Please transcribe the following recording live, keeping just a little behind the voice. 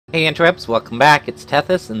Hey Interwebs, welcome back. It's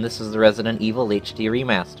Tethys, and this is the Resident Evil HD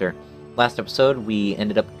Remaster. Last episode, we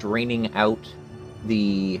ended up draining out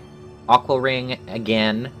the Aqua Ring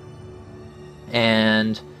again,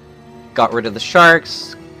 and got rid of the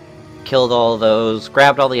sharks, killed all those,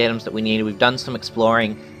 grabbed all the items that we needed. We've done some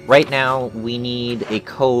exploring. Right now, we need a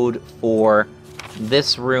code for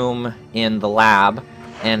this room in the lab,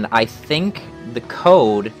 and I think the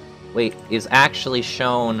code, is actually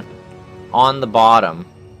shown on the bottom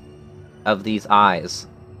of these eyes.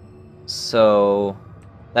 So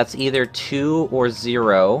that's either 2 or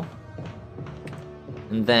 0.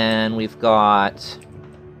 And then we've got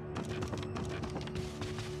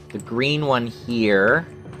the green one here.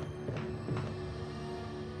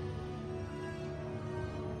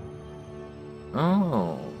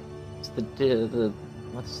 Oh, it's the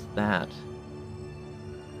what's that?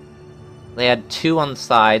 They had 2 on the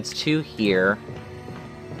sides, 2 here,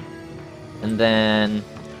 and then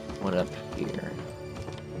what up here?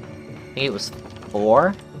 I think it was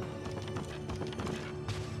 4?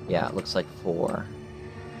 Yeah, it looks like 4.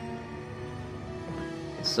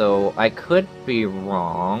 So, I could be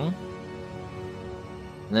wrong.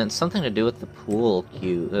 And then it's something to do with the pool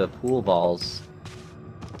pool balls.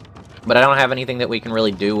 But I don't have anything that we can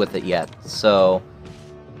really do with it yet, so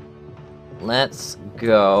let's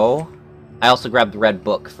go. I also grabbed the red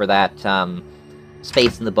book for that,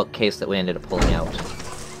 space in the bookcase that we ended up pulling out.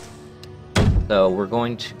 So we're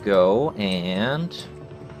going to go and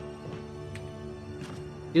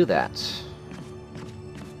do that.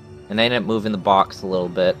 And I ended up moving the box a little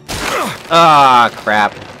bit. Ah,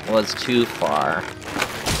 crap. Was too far.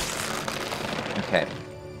 Okay.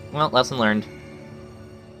 Well, lesson learned.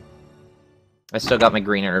 I still got my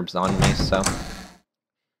green herbs on me, so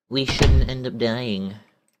we shouldn't end up dying.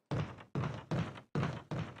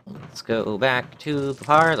 Let's go back to the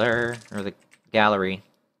parlor, or the gallery.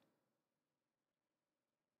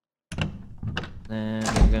 Then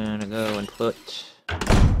we're gonna go and put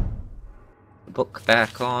the book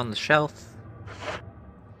back on the shelf.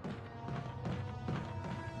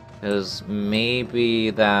 Because maybe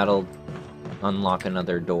that'll unlock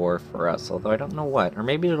another door for us, although I don't know what. Or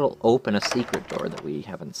maybe it'll open a secret door that we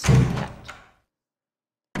haven't seen yet.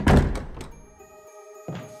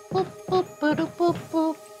 Boop, boop, ba-doop, boop,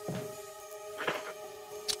 boop.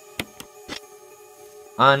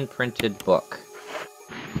 Unprinted book.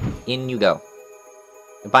 In you go.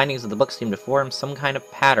 The bindings of the book seem to form some kind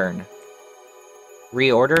of pattern.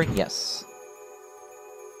 Reorder? Yes.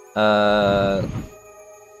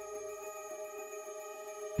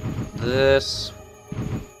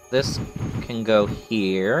 This can go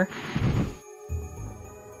here.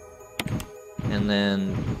 And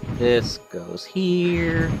then this goes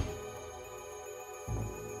here.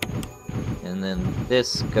 And then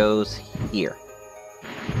this goes here.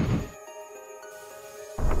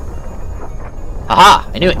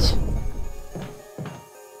 Aha! I knew it!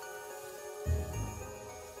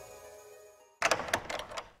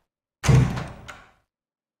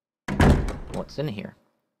 What's in here?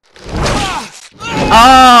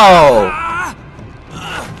 Oh!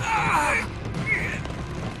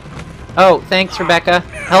 Oh, thanks, Rebecca.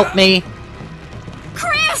 Help me!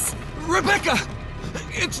 Chris! Rebecca!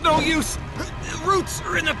 It's no use! Roots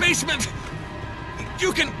are in the basement!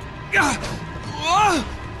 You can...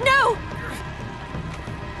 No!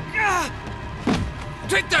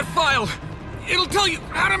 Take that file! It'll tell you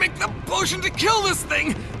how to make the potion to kill this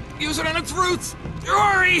thing! Use it on its roots!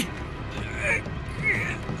 Hurry!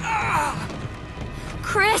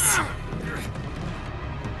 Chris!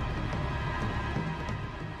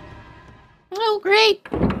 Oh, great!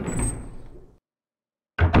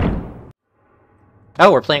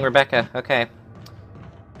 Oh, we're playing Rebecca. Okay.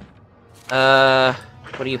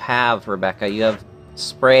 What do you have, Rebecca? You have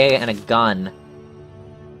spray and a gun.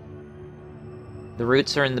 The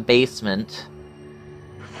roots are in the basement.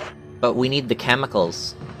 But we need the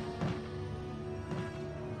chemicals.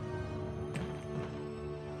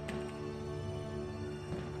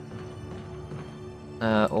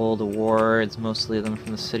 Old awards, mostly of them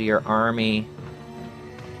from the city or army.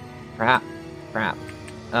 Crap.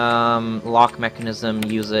 Lock mechanism,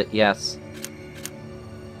 use it, yes.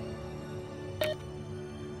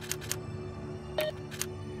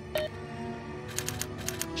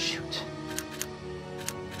 Shoot.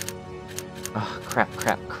 Oh,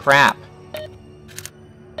 crap.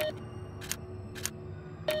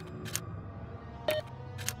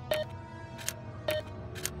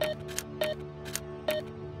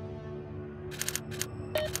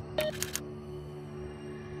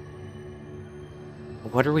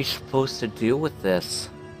 What are we supposed to do with this?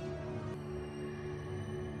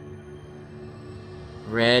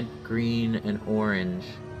 Red, green, and orange.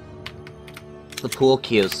 The pool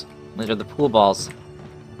cues. These are the pool balls.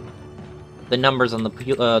 The numbers on the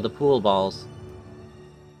pool balls.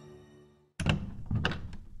 I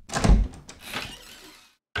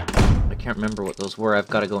can't remember what those were. I've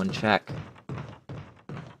got to go and check.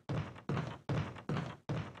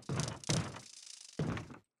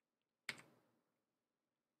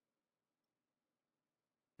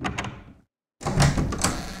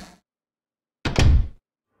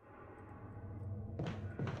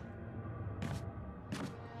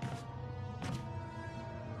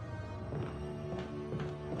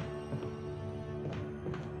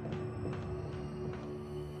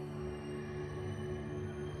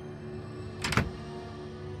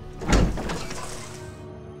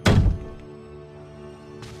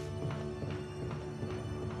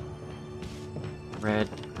 Red,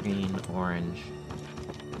 green, orange.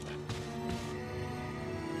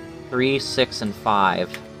 3, 6, and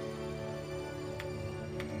 5.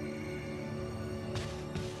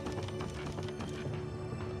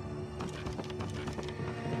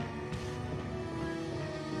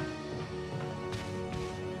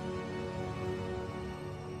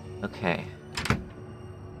 Okay.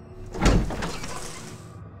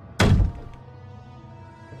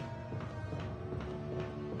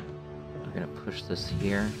 We're gonna push this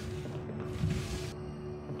here.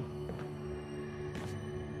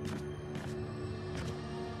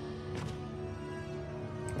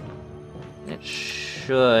 It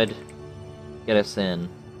should get us in.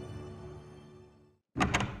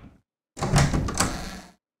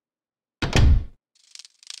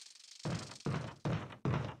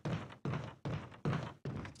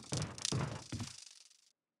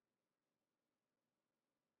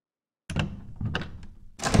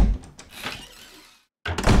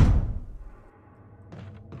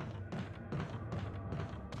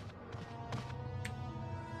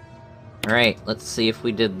 Alright, let's see if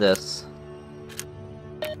we did this.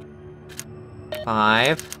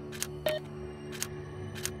 5,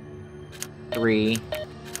 3,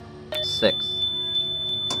 6.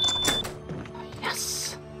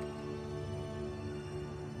 Yes!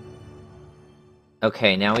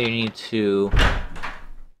 Okay, now we need to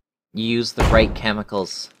use the right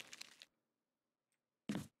chemicals.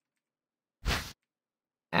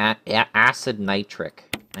 Acid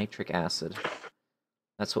nitric. Nitric acid.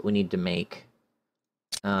 That's what we need to make.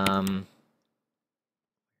 Where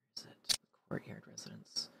is it? Courtyard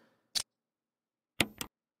residence. I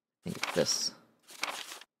think it's this.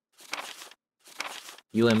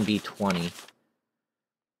 UMB 20.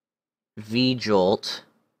 V-Jolt.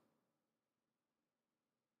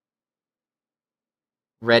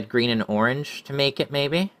 Red, green, and orange to make it,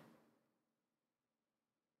 maybe?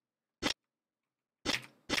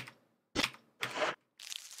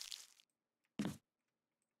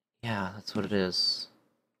 Yeah, that's what it is.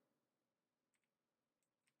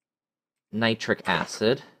 Nitric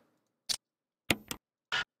acid.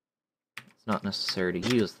 It's not necessary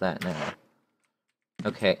to use that now.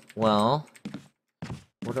 Okay, well...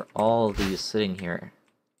 what are all of these sitting here?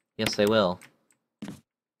 Yes, I will.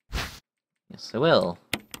 Yes, I will.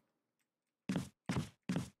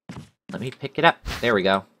 Let me pick it up. There we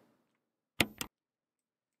go.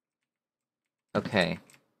 Okay.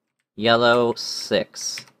 Yellow,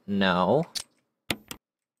 6. No.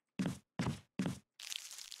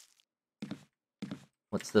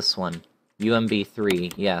 What's this one? UMB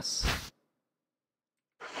 3, yes.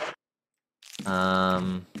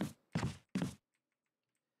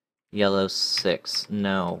 Yellow 6.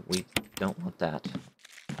 No, we don't want that.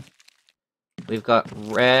 We've got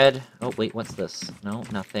red... oh, wait, what's this? No,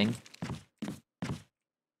 nothing.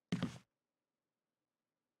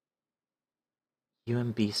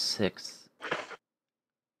 UMB 6.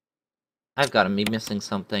 I've got to be missing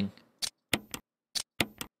something.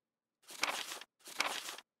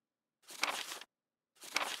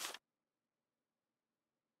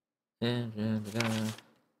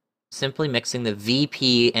 Simply mixing the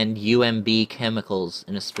VP and UMB chemicals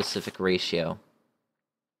in a specific ratio.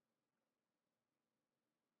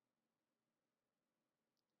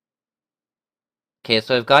 Okay,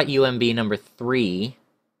 so I've got UMB number 3.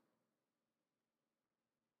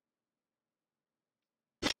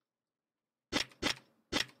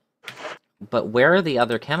 But where are the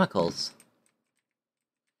other chemicals?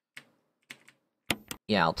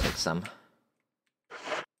 Yeah, I'll take some.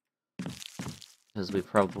 Because we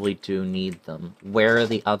probably do need them. Where are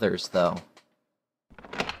the others, though?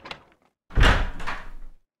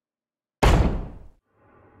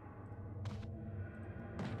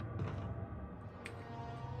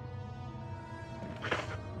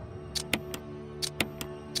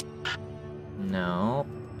 No.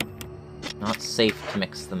 Not safe to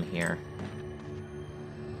mix them here.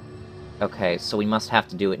 Okay, so we must have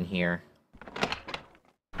to do it in here.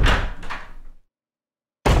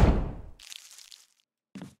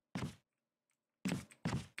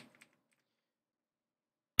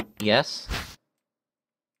 Yes?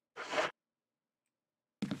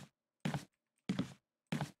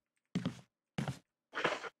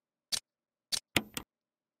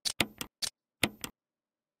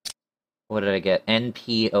 What did I get?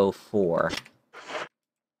 NP04.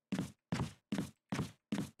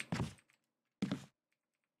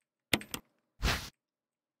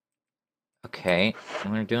 Okay,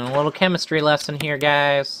 we're doing a little chemistry lesson here,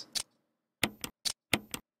 guys.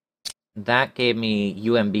 That gave me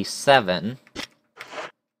UMB7.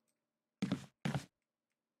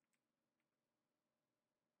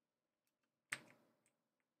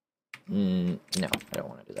 No, I don't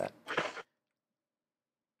want to do that.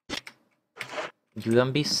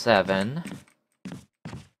 UMB7.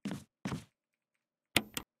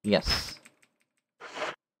 Yes.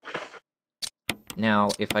 Now,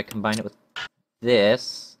 if I combine it with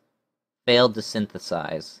this, failed to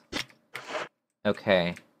synthesize.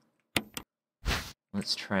 Okay.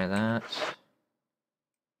 Let's try that.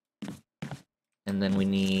 And then we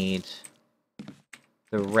need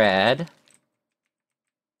the red.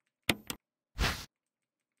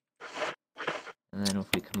 And then if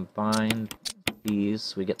we combine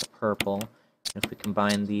these, we get the purple. And if we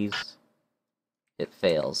combine these, it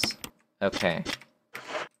fails. Okay.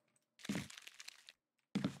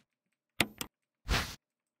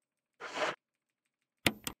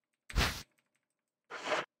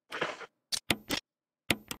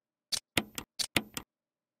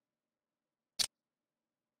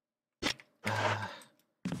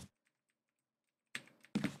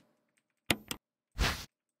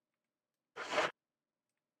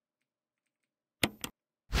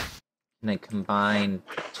 Can I combine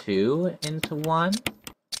 2 into 1?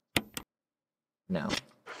 No.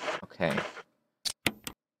 Okay.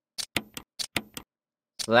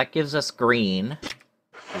 So that gives us green.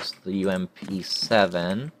 This is the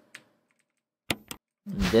UMP7.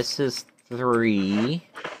 This is 3.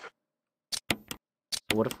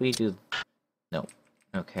 So what if we do... No.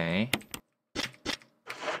 Okay.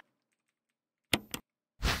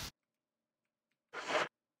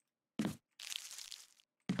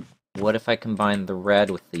 What if I combine the red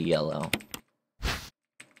with the yellow?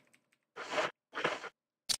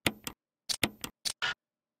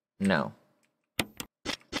 No.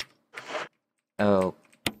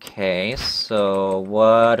 Okay, so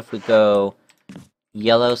what if we go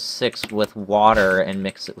yellow 6 with water and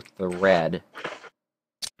mix it with the red?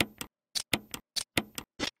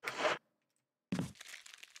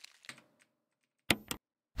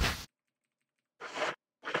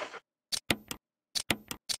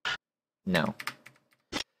 No.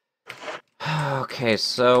 Okay,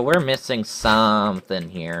 so we're missing something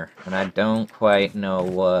here, and I don't quite know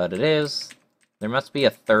what it is. There must be a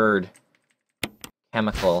third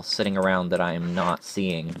chemical sitting around that I am not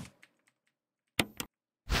seeing.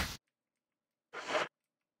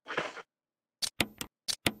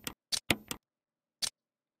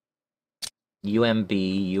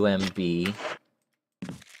 UMB, UMB.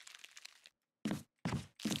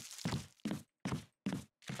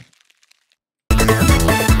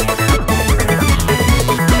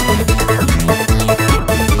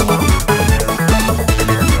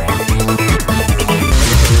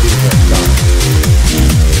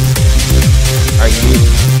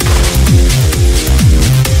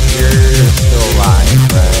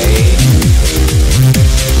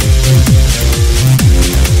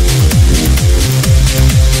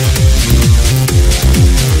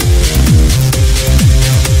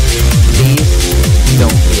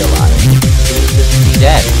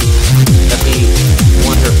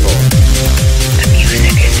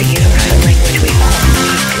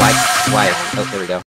 Why? Oh, there we go.